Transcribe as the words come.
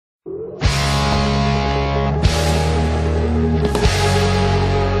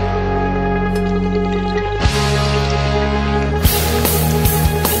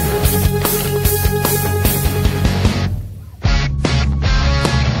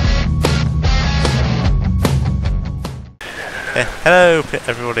Hello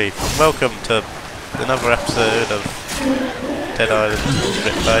everybody, welcome to another episode of Dead Island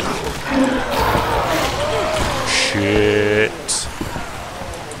Riptide. Shit.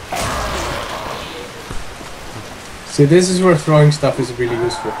 See, this is where throwing stuff is really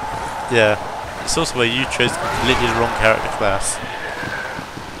useful. Yeah, it's also where you chose completely the wrong character class.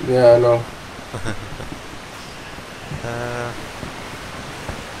 Yeah, I know.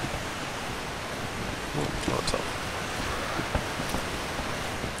 What's up?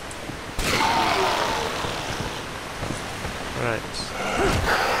 Right.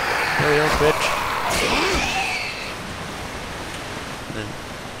 Hurry up, bitch.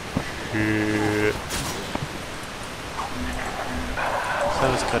 So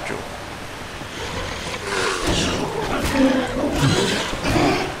is Cudgel.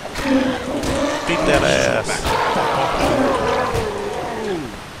 Beat that ass.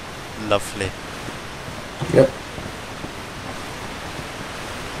 Lovely. Yep.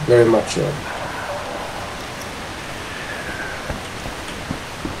 Very much so.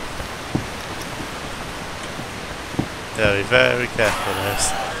 Yeah, be very careful of this.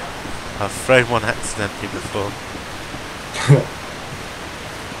 I've thrown one accidentally before.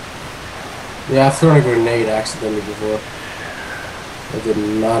 Yeah, I've thrown a grenade accidentally before. It did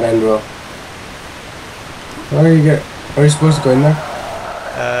not end well. How are you supposed to go in there?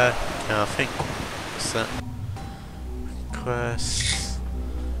 Yeah, I think what's that? Quest.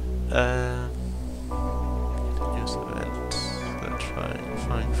 Use event. Let's try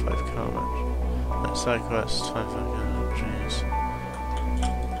find 5 car match. Let's side quest, find 5 car matches.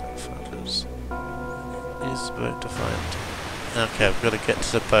 Founders. Use the boat to find. Okay, I've got to get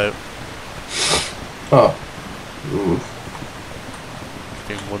to the boat. Oh.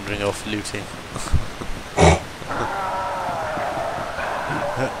 Been wandering off looting.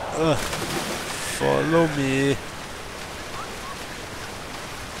 Follow me.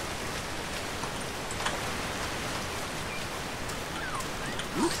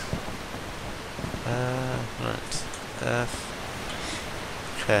 Right.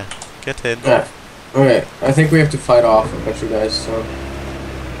 Okay, get in. Okay, I think we have to fight off a bunch of guys, so.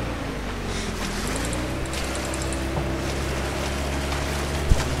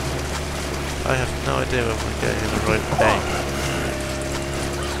 I have no idea if we're going in the right way.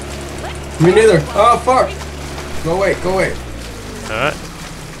 Me neither. Oh, fuck! Go away, go away. Alright.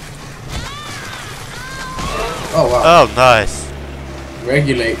 Oh, wow. Oh, nice.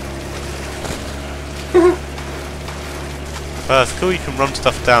 Regulate. Well, it's cool you can run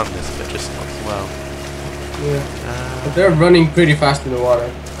stuff down this, but just not well. Yeah. But they're running pretty fast in the water.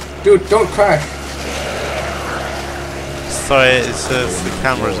 Dude, don't crash. Sorry, it's the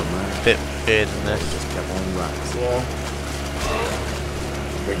camera's a bit weird in this. Yeah.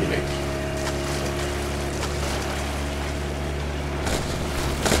 Regulate.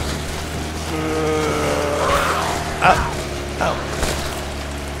 Ow! Ow!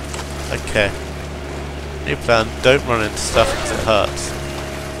 Okay. New plan, don't run into stuff because it hurts.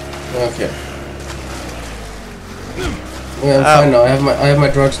 Okay. Yeah, I'm fine now. I have my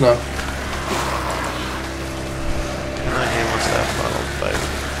drugs now. Can I hear myself on the boat?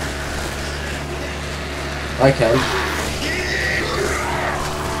 I can.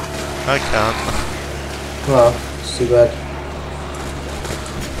 I can't. Well, it's too bad.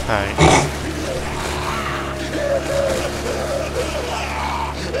 Hang.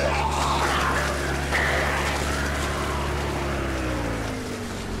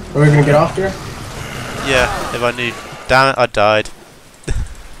 Are we gonna get off here? Yeah, if I knew. Damn it, I died.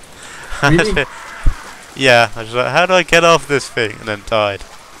 Really? Yeah, I was like, how do I get off this thing? And then died.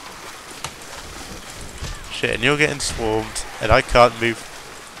 Shit, and you're getting swarmed, and I can't move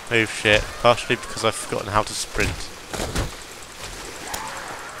shit, partially because I've forgotten how to sprint.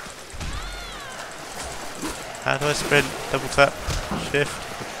 How do I sprint? Double tap? Shift?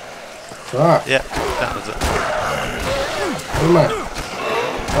 Alright. Yeah, that was it. Where am I?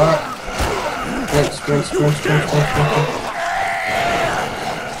 Alright. Sprint.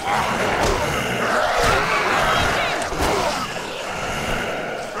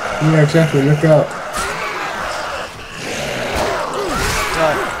 Yeah, exactly. Look out.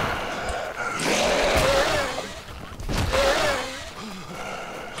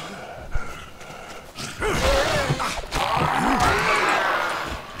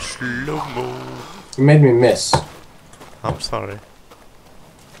 Slow-mo. You made me miss. I'm sorry.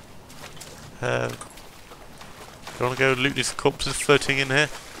 Do you want to go loot these corpses floating in here?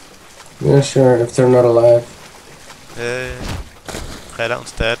 Yeah, sure, if they're not alive. Okay, that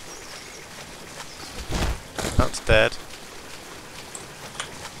one's dead. That's dead.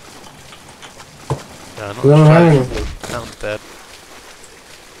 Yeah, We don't have anything. Sound dead.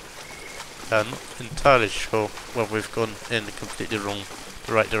 I'm not entirely sure whether we've gone in the completely the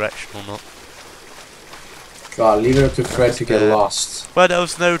right direction or not. God, leave it up to Fred to get lost. Well, there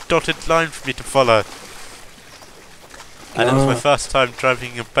was no dotted line for me to follow. And it was my first time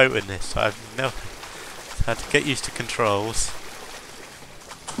driving a boat in this, so I've never had to get used to controls.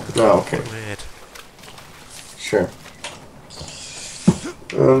 Oh, okay. Weird. Sure.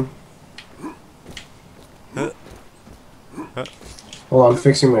 Hold on, I'm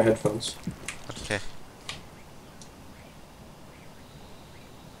fixing my headphones. Okay.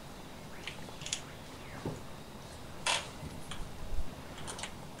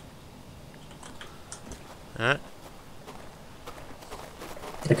 Alright.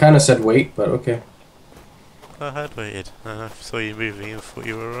 I kind of said wait, but okay. I had waited. I saw you moving and thought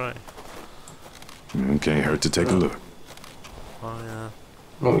you were right. Okay, hurt to take a look. Oh yeah.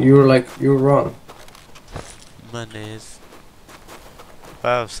 No, you were wrong. Monies.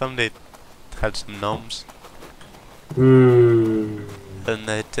 Wow, somebody had some noms. Hmm. And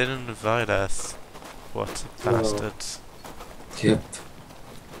they didn't invite us. What bastards. Yep.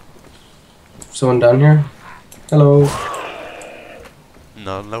 Someone down here? Hello.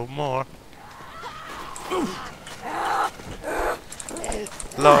 No more.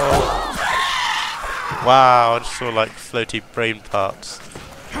 Lol. Wow, I just saw like floaty brain parts.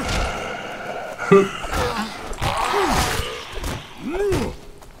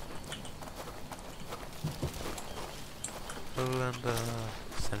 And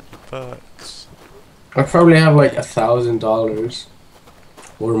 70 bucks. I probably have like $1,000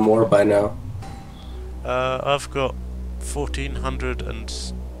 or more by now. I've got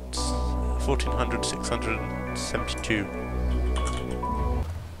 14,672.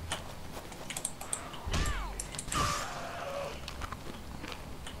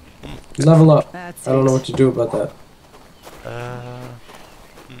 Level up. I don't know what to do about that.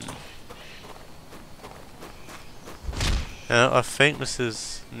 Yeah, I think this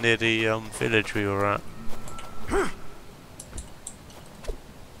is near the village we were at.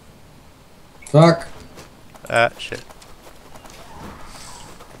 Fuck. Shit.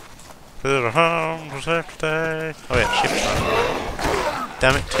 Oh yeah, ship's on.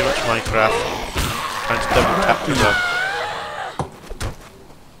 Damn it, too much Minecraft. Trying to double tap to them.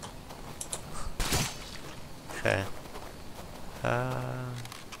 Okay.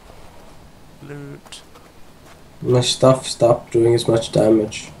 Loot. My stuff stopped doing as much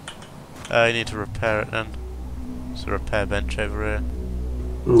damage. I need to repair it then. There's a repair bench over here.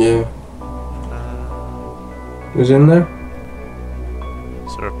 Yeah. Who's in there?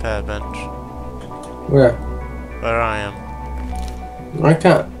 It's a repair bench. Where? Where I am. I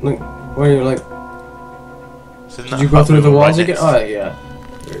can't. Like, where are you like? Did you go through the walls again? Oh yeah.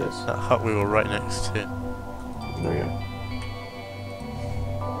 There it is. That hut we were right next to. There you go.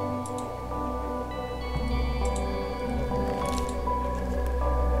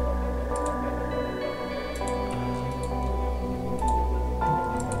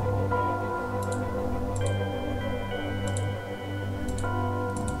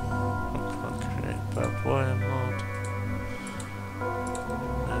 Wire mod.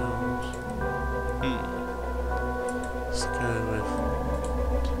 Let's go with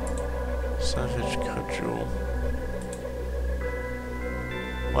Savage Cudgel.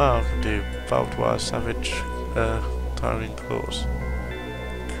 Wow, I can do barbed wire savage tiring claws.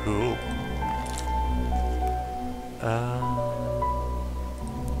 Cool.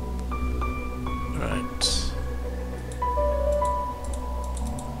 Right.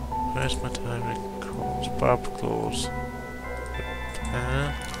 Where's my tiring claws? Barbed claws.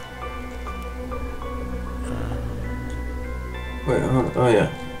 Repair. Wait, hold on. Oh yeah.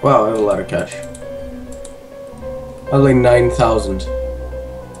 Wow, I have a lot of cash. I have like 9,000.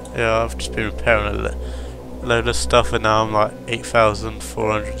 Yeah, I've just been repairing a load of stuff and now I'm like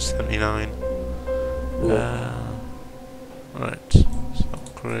 8,479. Yeah. Right, let's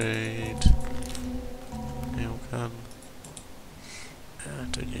upgrade. Nail gun. Yeah, I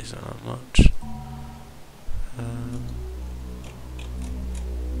don't use that much.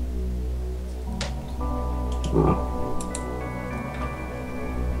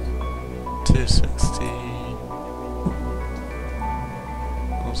 260.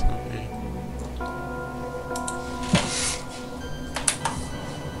 What's that mean?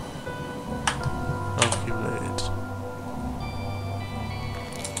 Calculate.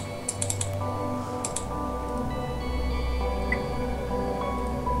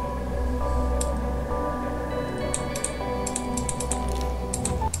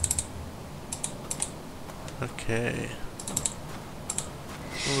 Okay.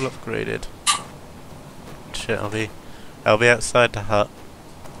 All upgraded. Shit, I'll be I'll be outside the hut.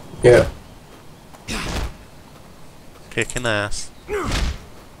 Yeah. Kicking ass.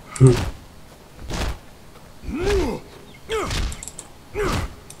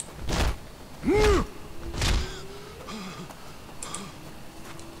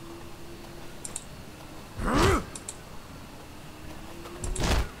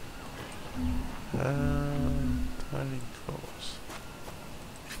 Diving course.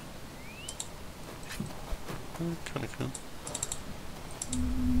 Kinda cool.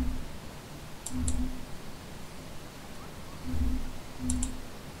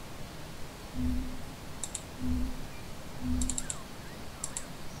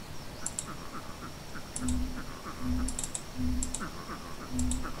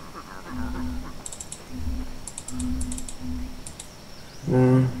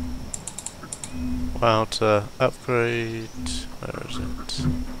 Wow, to upgrade. Where is it?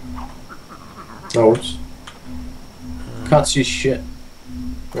 Oh, oops. Can't see shit.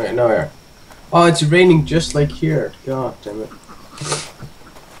 Right, now here. Oh, it's raining just like here. God damn it.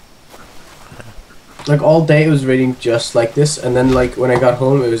 Like all day it was raining just like this, and then like when I got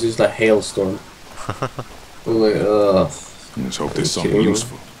home it was just a hailstorm. I was like, ugh. Let's hope there's something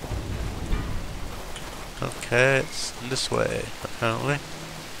useful. Okay, it's this way, apparently.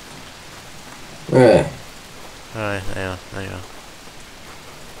 Yeah. Alright, there you are, there you are.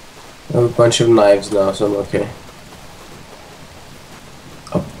 I have a bunch of knives now, so I'm okay.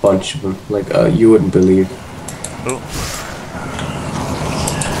 A bunch of them, like you wouldn't believe. Oh.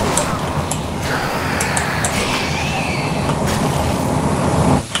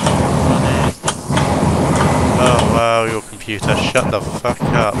 Oh wow, your computer, shut the fuck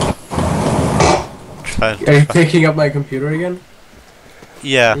up. Are you picking up my computer again?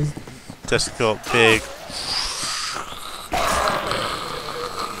 Yeah, just got big.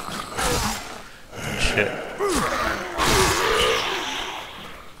 Shit.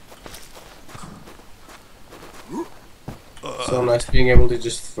 So nice being able to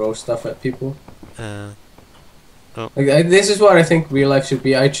just throw stuff at people. Oh. Like, this is what I think real life should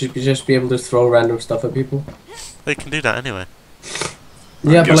be. I should just be able to throw random stuff at people. They can do that anyway.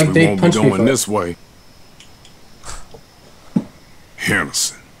 Yeah, I but guess like we they won't punch be me going for this way.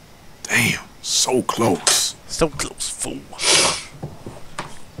 Harrison. Damn, so close. So close, fool.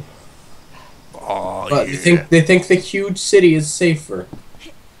 Oh, But yeah. they think the huge city is safer.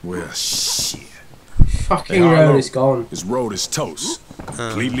 Well, shit. Fucking Hey, road Harlow, is gone. This road is toast.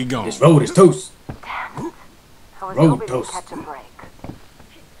 Completely gone. This road is toast. I was Road hoping toast. to catch a break.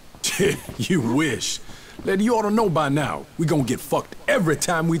 You wish. Lady, you ought to know by now. We gonna get fucked every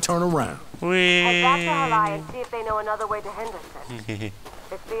time we turn around. Head back to Halai and see if they know another way to Henderson.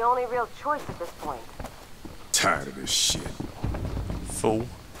 It's the only real choice at this point. Tired of this shit. Fool.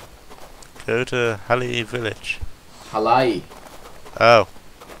 Go to Hallie Village. Halai. Oh.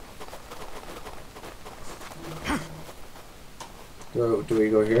 Do we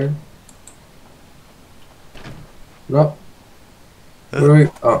go here? No. Where do we?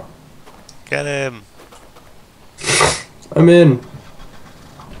 Oh, Get him. I'm in.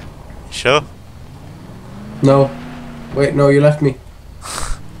 Sure? No. Wait, no, you left me.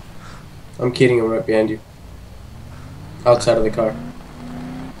 I'm kidding, I'm right behind you. Outside of the car.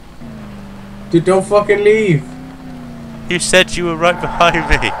 Dude, don't fucking leave! You said you were right behind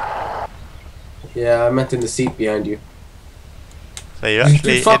me. Yeah, I meant in the seat behind you. So you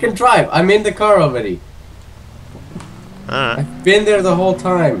actually. Dude, fucking drive! I'm in the car already. Alright. I've been there the whole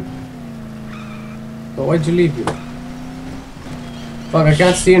time. But why'd you leave me? Fuck, I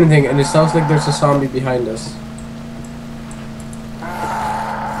can't see anything and it sounds like there's a zombie behind us.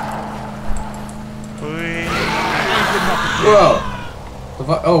 Whoa!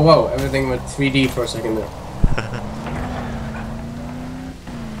 Oh, whoa, everything went 3D for a second there.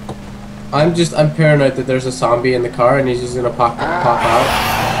 I'm paranoid that there's a zombie in the car and he's just gonna pop out.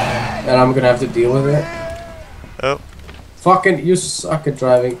 And I'm gonna have to deal with it. Oh. Fucking, you suck at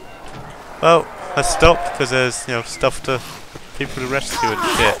driving. Well, I stopped because there's, you know, stuff to people to rescue and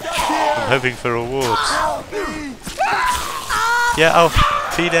shit. I'm hoping for rewards. Yeah, I'll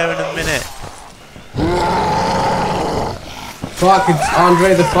be there in a minute. Fuck, it's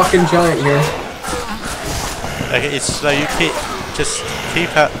Andre the fucking Giant here. Okay, it's so you keep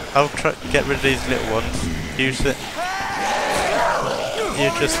out. I'll try to get rid of these little ones. Use it.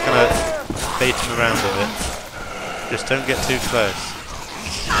 You're just gonna bait them around with it. Just don't get too close.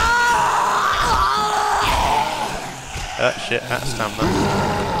 Oh shit, that's stamina.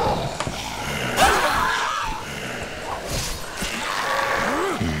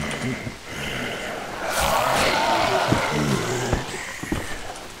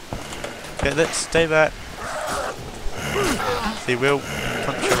 Okay, let's stay back. He will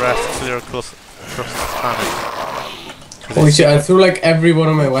punch your ass clear across the planet. Holy shit, I threw like every one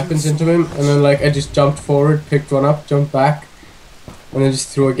of my weapons into him, and then like I just jumped forward, picked one up, jumped back, and then just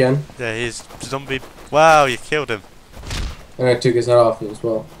threw again. Yeah, he's zombie. Wow, you killed him. And I took his head off as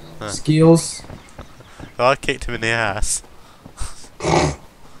well. Huh. Skills. Oh, I kicked him in the ass.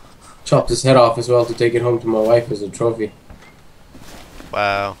 Chopped his head off as well to take it home to my wife as a trophy.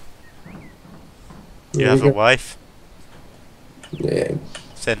 Wow. You have a wife? Yeah.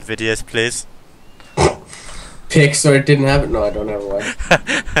 Send videos, please. Pics or didn't have it? No, I don't have a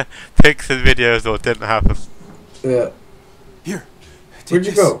wife. Pics and videos or didn't happen. Yeah. Here. Where'd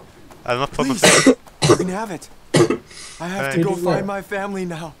you go? I'm up on the Please. You can have it. I have to Hey. go find my family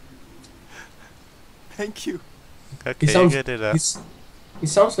now. Thank you. Okay, He sounds, you go do that. he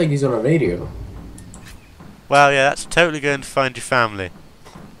sounds like he's on a radio. Well, yeah, that's totally going to find your family.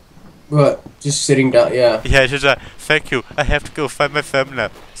 But just sitting down, yeah. Yeah, just like, thank you, I have to go find my family now.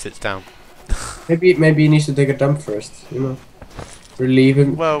 Sits down. Maybe he needs to take a dump first, you know. Relieve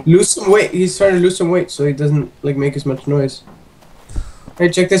him. Well, Lose some weight. He's trying to lose some weight so he doesn't like make as much noise. Hey,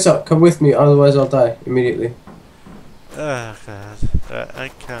 check this out. Come with me, otherwise I'll die immediately. oh god.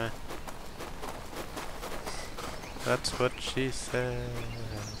 Okay. That's what she said.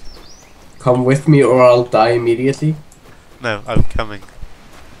 Come with me or I'll die immediately. No, I'm coming.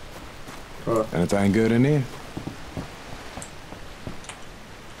 Oh. Anything good in here?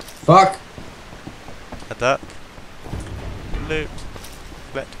 Fuck! A duck. Loot.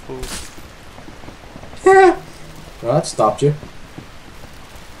 Collectibles. Well, that stopped you.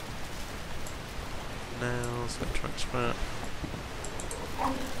 Nails, electronic scrap.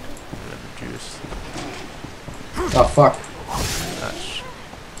 Lemon juice. Oh fuck. Ash.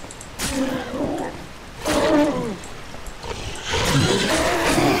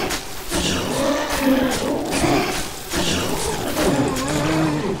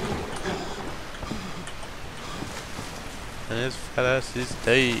 And this fellas is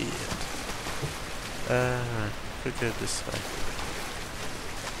dead. We'll go this way.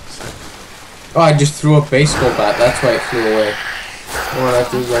 So, Oh, I just threw a baseball bat. That's why it flew away. Oh, I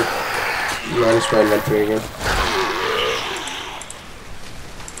have to like manage my inventory again.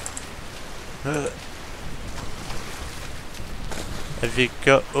 have you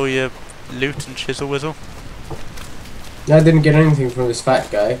got all your loot and chisel whistle? I didn't get anything from this fat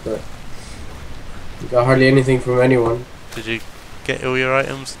guy, but got hardly anything from anyone. Did you get all your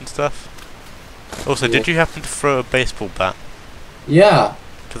items and stuff? Also, Yeah. did you happen to throw a baseball bat? Yeah,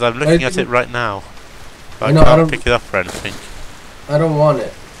 Because I'm looking at it didn't- right now. But I No, I can't don't- pick it up or anything. I don't want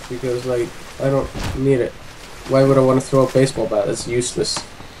it because like I don't need it. Why would I want to throw a baseball bat? That's useless.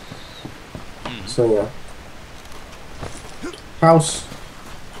 So yeah. House.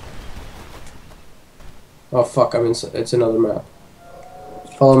 Oh fuck! I'm in. It's another map.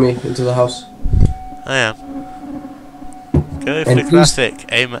 Follow me into the house. I am. Go for And the please- classic,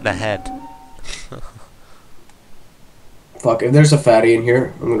 aim at the head. Fuck! If there's a fatty in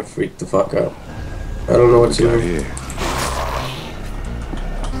here, I'm gonna freak the fuck out. I don't know what's in Got here. here.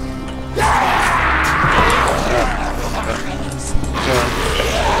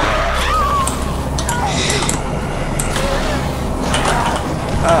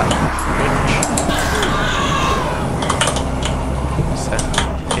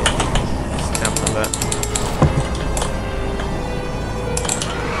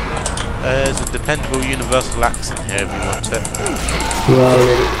 There's a dependable universal accent here if you want it. No, I don't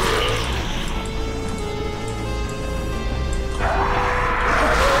need it.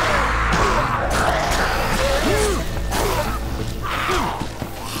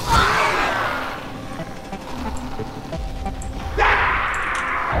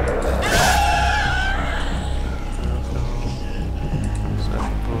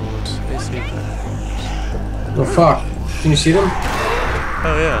 Oh fuck! Can you see them?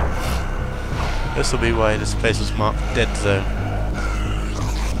 Oh yeah. This will be why this place was marked dead zone.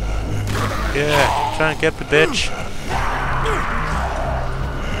 Yeah, try and get the bitch.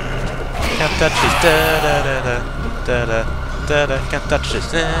 Can't touch this. Da da da da da da da da. Can't touch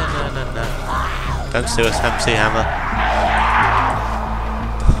this. Na na na na. Don't sue us, MC Hammer.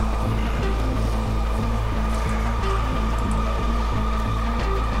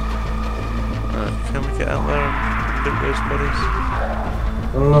 Right, can we get out there and loot those bodies?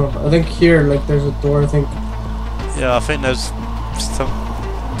 I don't know. I think here, like, there's a door. I think. Yeah, I think there's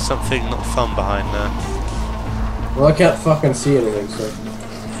something not fun behind there. Well, I can't fucking see anything, so.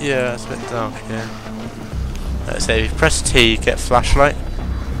 Yeah, it's a bit dark here. Let's say if you press T, you get flashlight.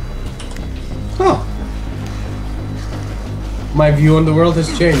 Huh. My view on the world has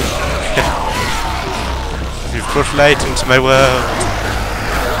changed. You've brought light into my world.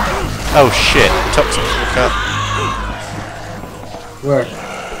 Oh shit, toxic cut. Where?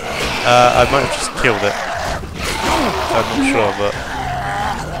 I might have just killed it. I'm not sure,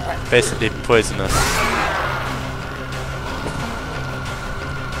 but basically poisonous.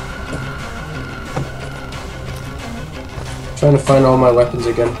 Trying to find all my weapons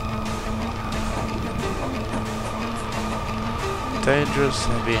again. Dangerous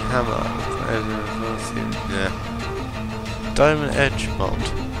heavy hammer. Yeah. Diamond edge mod.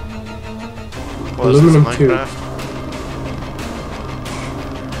 What is this, Aluminum Minecraft?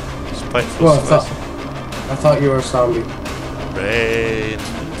 Spiteful Well, slice. I thought you were a zombie. Brains.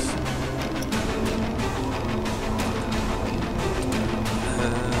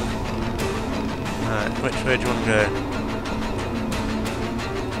 Right, which way do you want to go?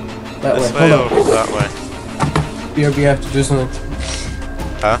 That This way. way Hold or on. that way? BRB, I have to do something.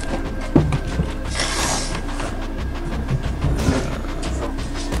 Huh?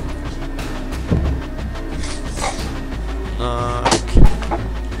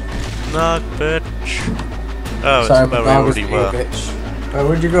 Knock, bitch. Oh, Sorry, it's my where we dog was already being a were. bitch. Alright,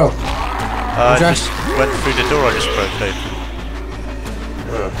 where'd you go? I just went through the door I just broke open.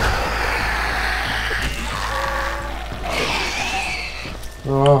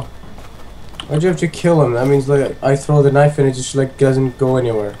 Oh. Why'd you have to kill him? That means like I throw the knife and it just like doesn't go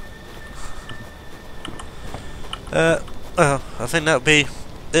anywhere. Well, I think that'll be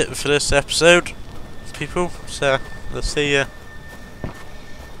it for this episode, people. So, let's see ya.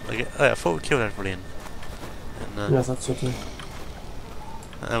 Okay, oh yeah, I thought we killed everybody Yeah, that's okay.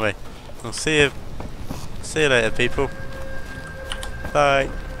 anyway, we'll see you later, people. Bye.